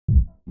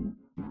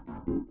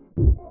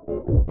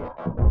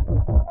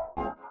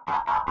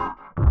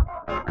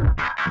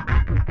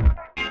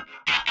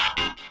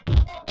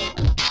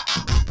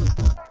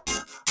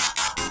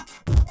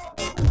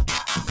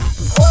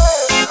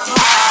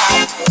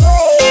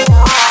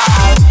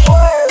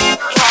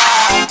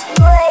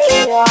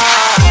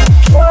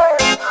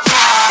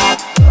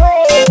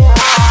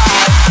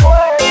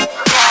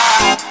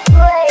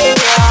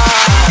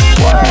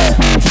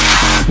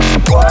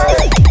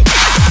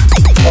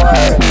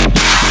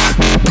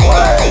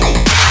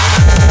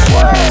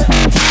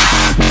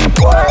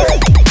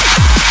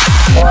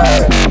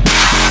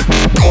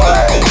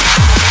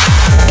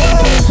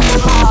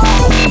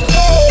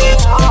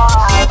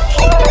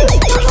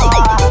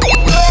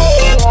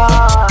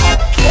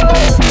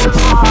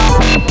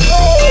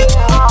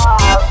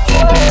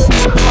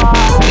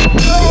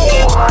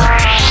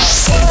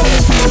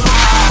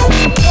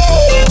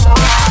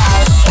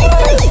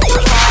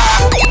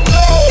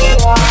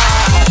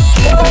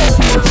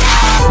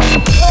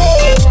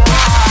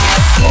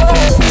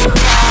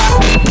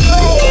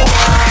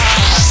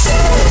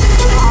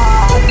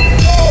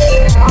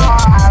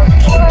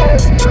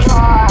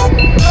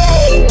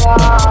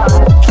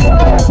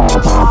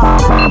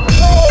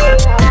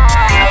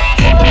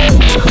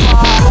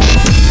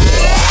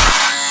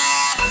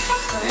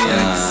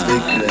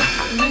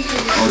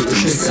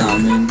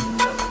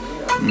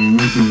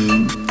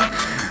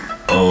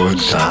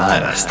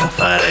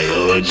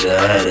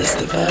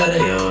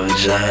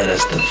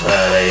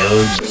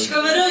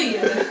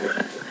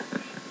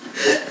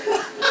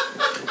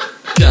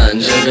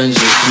Gańdzia,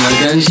 Gańdziuchna,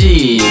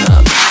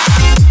 Gańdzina.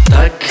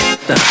 Tak,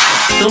 tak,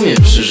 to mnie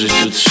przy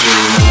życiu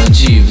trzyma.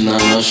 Dziwna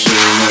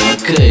maszyna,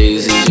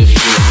 crazy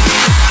dziewczyna.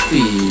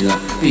 Pila,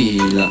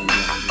 pila.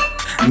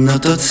 No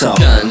to co?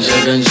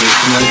 Gańdzia,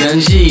 Gańdziuchna,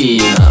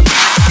 Gańdzina.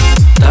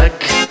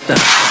 Tak, tak,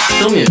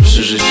 to mnie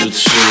przy życiu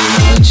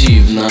trzyma.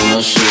 Dziwna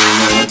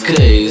maszyna,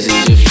 crazy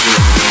dziewczyna.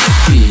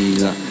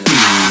 Pila,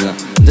 pila.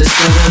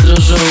 Deska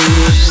drożą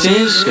już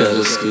ciężka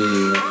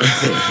rozkmina.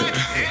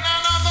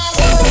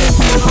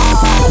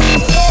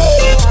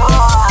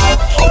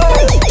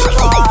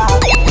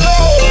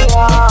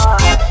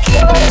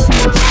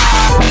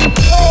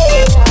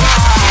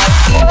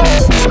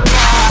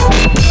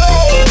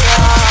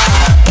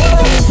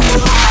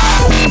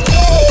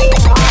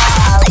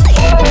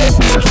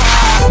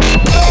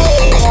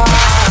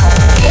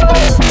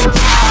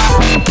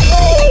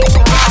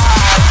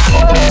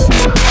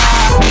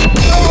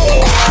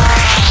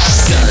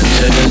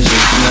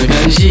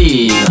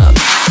 Gańdzina.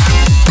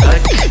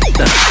 Tak,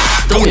 tak,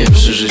 to mnie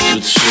przy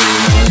życiu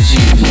trzyma.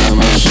 Dziwna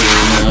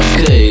maszyna,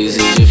 crazy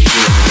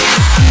dziewczyna.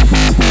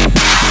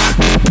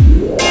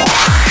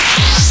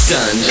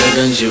 Gańdzia,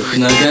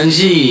 Gańdziuchna,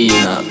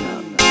 Gańdzina.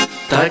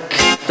 Tak,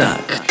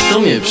 tak, to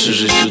mnie przy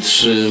życiu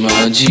trzyma.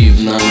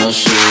 Dziwna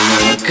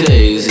maszyna,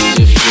 crazy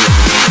dziewczyna.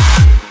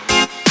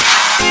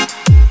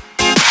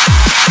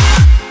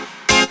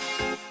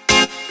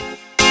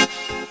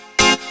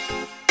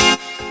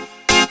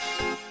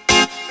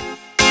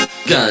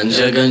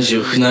 Gańdzia,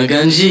 Gańdziuchna,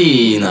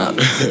 Gańdzina.